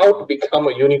tips on how to become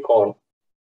a unicorn?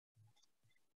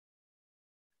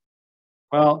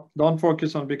 Well, don't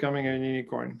focus on becoming a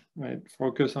unicorn, right?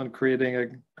 Focus on creating a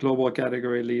global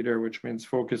category leader, which means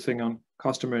focusing on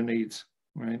customer needs,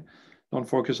 right? Don't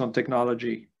focus on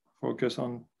technology. Focus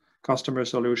on customer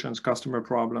solutions, customer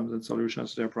problems, and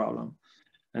solutions to their problem.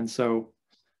 And so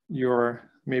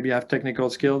maybe have technical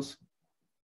skills,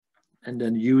 and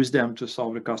then use them to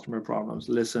solve the customer problems.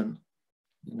 Listen,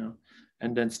 you know,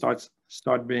 and then start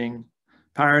being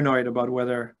paranoid about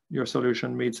whether your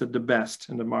solution meets it the best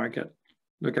in the market.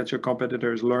 Look at your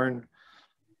competitors, learn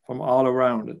from all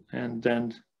around, and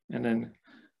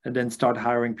then start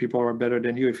hiring people who are better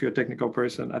than you. If you're a technical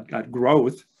person at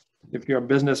growth, if you're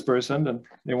a business person, then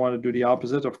they want to do the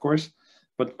opposite, of course.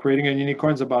 But creating a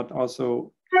unicorn is about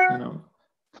also, you know,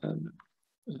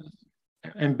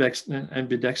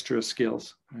 ambidextrous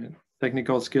skills, right?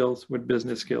 Technical skills with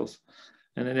business skills.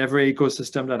 And in every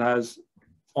ecosystem that has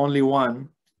only one,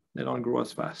 they don't grow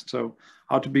as fast. So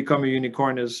how to become a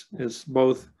unicorn is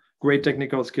both great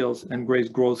technical skills and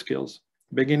great growth skills.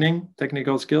 Beginning,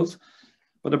 technical skills.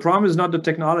 But the problem is not the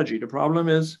technology. The problem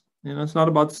is, you know, it's not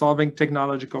about solving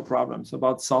technological problems, it's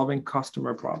about solving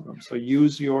customer problems. So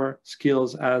use your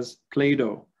skills as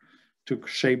Play-Doh to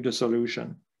shape the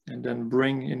solution, and then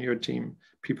bring in your team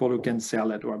people who can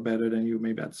sell it or are better than you,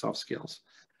 maybe at soft skills.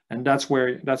 And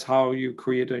that's how you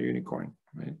create a unicorn,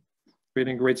 right?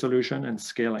 Creating a great solution and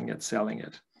scaling it, selling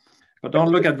it. But don't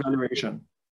look at valuation.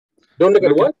 Don't look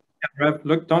at what?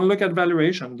 Don't look at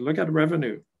valuation. Look at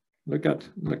revenue. Look at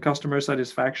the customer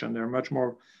satisfaction. They're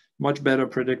much better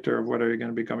predictor of whether you're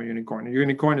going to become a unicorn. A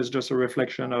unicorn is just a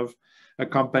reflection of a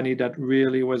company that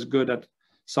really was good at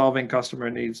solving customer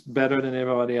needs better than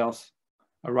everybody else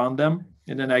around them,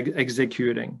 and then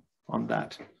executing on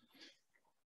that.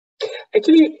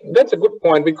 Actually, that's a good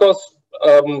point, because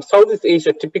Southeast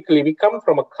Asia, typically, we come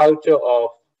from a culture of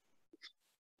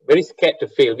very scared to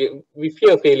fail. We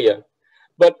fear failure.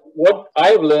 But what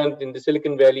I've learned in the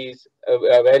Silicon Valley is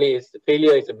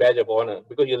failure is a badge of honor,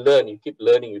 because you learn, you keep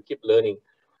learning.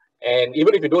 And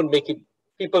even if you don't make it,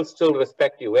 people still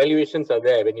respect you. Valuations are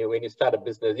there when you start a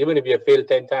business, even if you have failed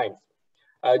 10 times.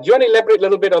 Do you want to elaborate a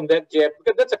little bit on that, Jeff?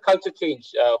 Because that's a culture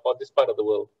change for this part of the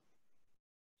world.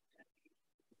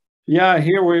 Yeah,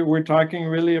 here we're talking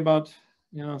really about,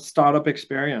 you know, startup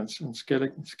experience and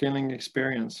scaling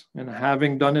experience, and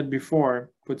having done it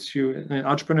before puts you in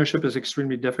entrepreneurship is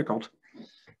extremely difficult.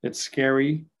 It's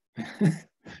scary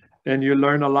and you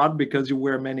learn a lot because you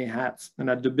wear many hats. And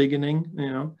at the beginning,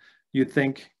 you know, you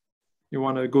think you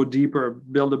want to go deeper,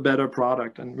 build a better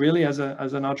product. And really as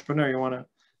an entrepreneur, you want to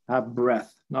have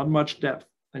breadth, not much depth.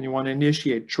 And you want to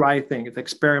initiate, try things,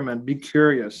 experiment, be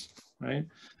curious, right?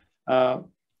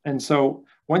 And so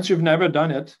once you've never done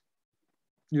it,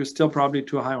 you're still probably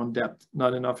too high on depth,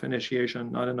 not enough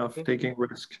initiation, not enough taking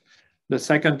risk. The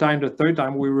second time, the third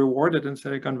time, we reward it in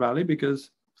Silicon Valley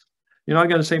because you're not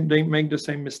going to make the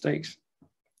same mistakes.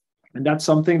 And that's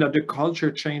something that the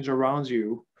culture change around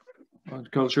you, the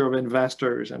culture of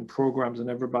investors and programs and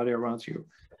everybody around you.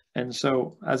 And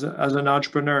so as an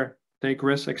entrepreneur, take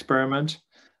risks, experiment.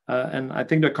 And I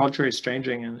think the culture is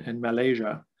changing in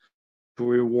Malaysia to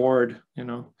reward, you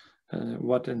know,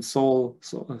 what in Seoul,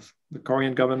 the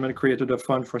Korean government created a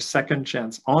fund for second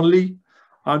chance, only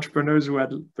entrepreneurs who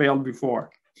had failed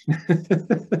before.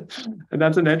 And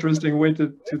that's an interesting way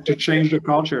to change the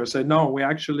culture. Say, no, we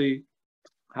actually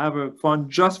have a fund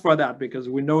just for that because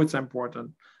we know it's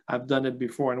important. I've done it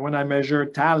before. And when I measure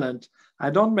talent, I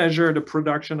don't measure the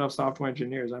production of software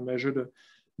engineers. I measure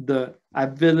the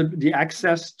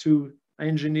access to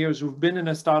engineers who've been in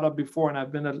a startup before, and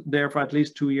I've been there for at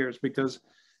least 2 years, because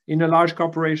in the large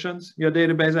corporations, you're a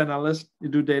database analyst, you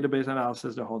do database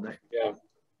analysis the whole day. Yeah.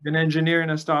 An engineer in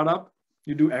a startup,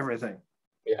 you do everything.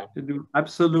 Yeah. You do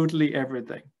absolutely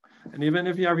everything. And even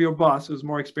if you have your boss who's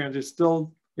more experienced, it's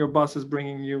still your boss is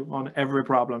bringing you on every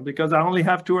problem, because I only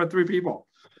have 2 or 3 people.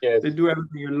 Yes. They do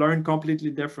everything. You learn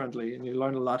completely differently and you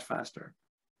learn a lot faster.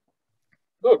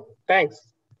 Good,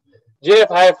 thanks. JF,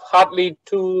 I have hardly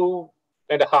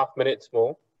 2.5 minutes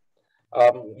more.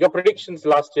 Your predictions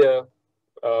last year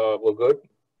were good.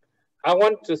 I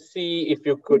want to see if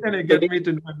you could. Can you get me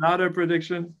to do another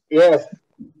prediction? Yes.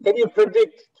 Can you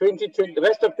predict 2020, the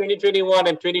rest of 2021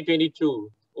 and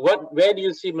 2022? Where do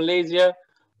you see Malaysia?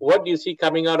 What do you see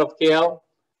coming out of KL?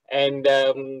 And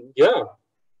yeah,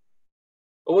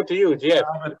 over to you, Jeff.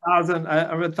 I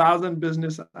have 1,000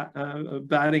 business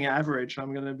batting average.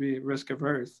 I'm going to be risk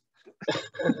averse.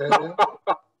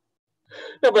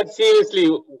 No, but seriously,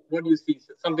 what do you see?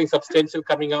 Something substantial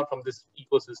coming out from this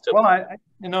ecosystem? Well,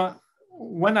 you know,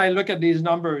 when I look at these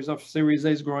numbers of Series A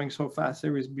is growing so fast,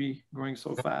 Series B growing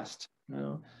so fast, you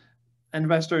know,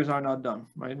 investors are not done,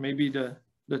 right? Maybe the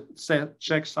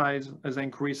check size is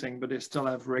increasing, but they still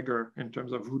have rigor in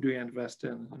terms of who do you invest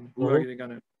in and who are you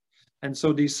going to. And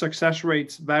so these success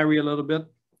rates vary a little bit,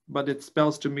 but it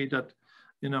spells to me that,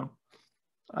 you know,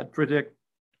 I'd predict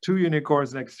 2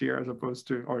 unicorns next year as opposed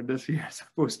to, or this year as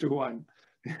opposed to 1,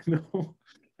 you know,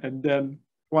 and then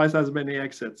twice as many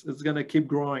exits. It's going to keep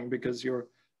growing because your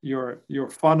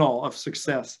funnel of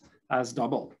success has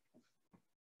doubled.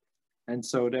 And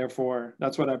so therefore,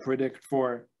 that's what I predict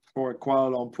for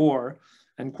Kuala Lumpur.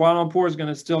 And Kuala Lumpur is going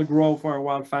to still grow for a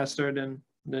while faster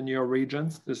than your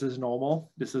regions. This is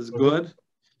normal. This is good,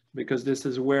 because this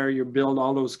is where you build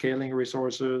all those scaling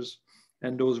resources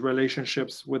and those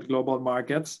relationships with global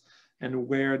markets, and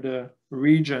where the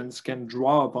regions can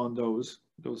draw upon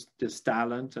this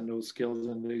talent and those skills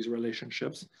and these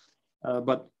relationships.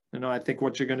 But you know, I think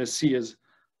what you're going to see is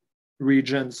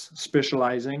regions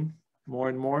specializing more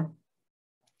and more,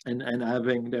 and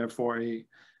having therefore a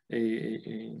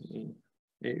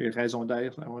raison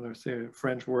d'être, I want to say a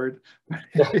French word,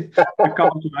 a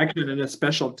call to action and a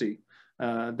specialty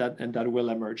that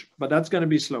will emerge. But that's going to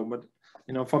be slow. But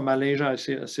you know, for Malaysia, I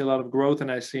see a lot of growth,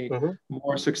 and I see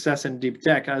more success in deep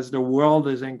tech as the world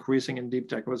is increasing in deep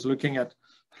tech. I was looking at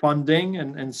funding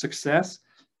and success,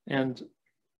 and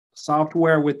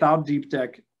software without deep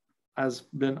tech has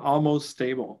been almost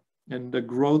stable, and the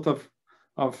growth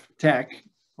of tech,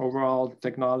 overall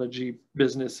technology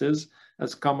businesses,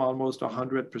 has come almost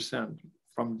 100%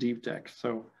 from deep tech.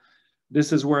 So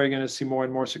this is where you're going to see more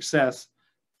and more success.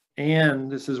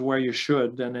 And this is where you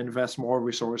should then invest more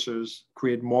resources,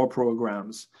 create more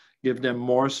programs, give them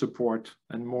more support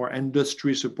and more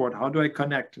industry support. How do I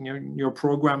connect in your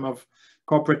program of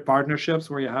corporate partnerships,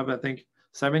 where you have, I think,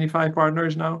 75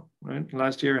 partners now, right?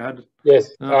 Last year you had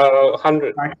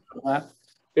 100.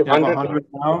 You have 100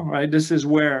 now, right? This is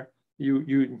where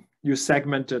you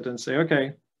segment it and say,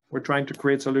 okay, we're trying to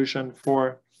create solution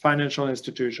for financial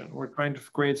institution. We're trying to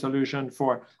create solution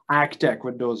for ag tech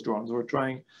with those drones. We're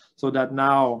trying so that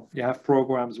now you have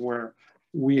programs where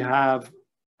we have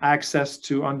access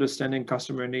to understanding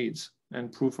customer needs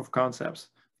and proof of concepts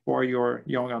for your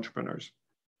young entrepreneurs.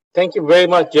 Thank you very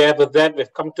much, JF. With that,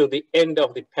 we've come to the end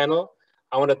of the panel.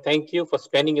 I want to thank you for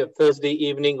spending your Thursday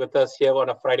evening with us here on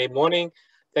a Friday morning.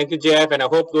 Thank you, JF, and I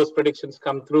hope those predictions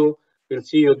come through. We'll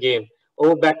see you again.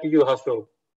 Over back to you, Hasro.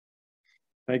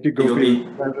 Thank you, Gopi.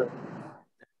 Thank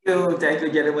you,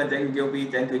 gentlemen. Thank you, Gopi.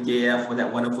 Thank you, JF, for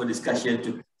that wonderful discussion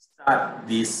to start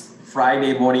this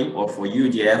Friday morning, or for you,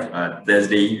 JF,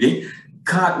 Thursday evening.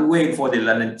 Can't wait for the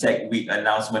London Tech Week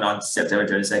announcement on September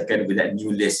 22nd with that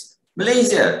new list.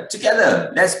 Malaysia,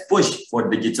 together, let's push for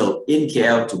digital in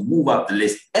KL to move up the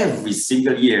list every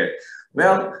single year.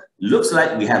 Well, looks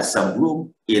like we have some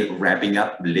room in wrapping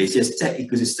up Malaysia's tech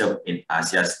ecosystem in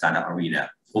ASEAN startup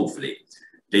arena, hopefully.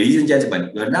 Ladies and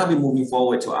gentlemen, we'll now be moving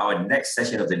forward to our next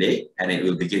session of the day, and it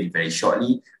will begin very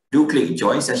shortly. Do click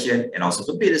join session and also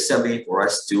complete a survey for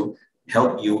us to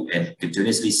help you and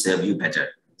continuously serve you better.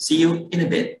 See you in a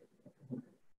bit.